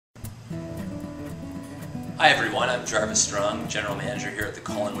Hi everyone, I'm Jarvis Strong, General Manager here at the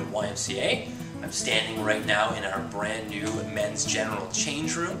Collingwood YMCA. I'm standing right now in our brand new men's general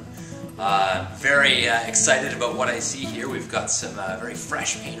change room. Very excited about what I see here. We've got some very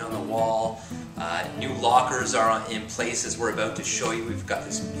fresh paint on the wall. New lockers are in place as we're about to show you. We've got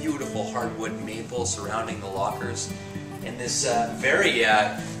this beautiful hardwood maple surrounding the lockers. And this very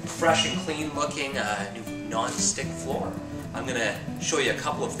fresh and clean looking new non-stick floor. I'm going to show you a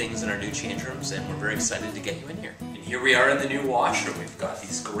couple of things in our new change rooms, and we're very excited to get you in here. And here we are in the new washroom. We've got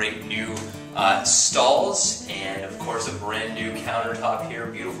these great new stalls, and of course a brand new countertop here,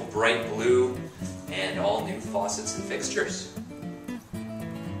 beautiful bright blue, and all new faucets and fixtures.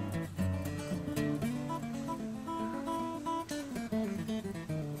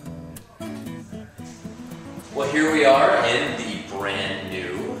 Well, here we are in the brand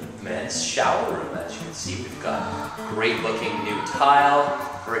new men's shower room. As you can see, we've got great looking new tile,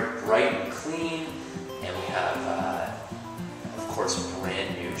 very bright and clean, and we have, of course,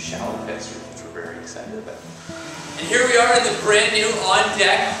 brand new shower fixtures, which we're very excited about. And here we are in the brand new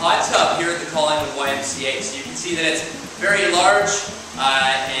on-deck hot tub here at the Collingwood YMCA. So you can see that it's very large,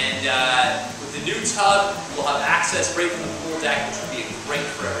 and with the new tub, we'll have access right from the pool deck, which will be great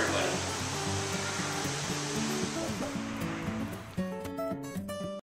for everybody.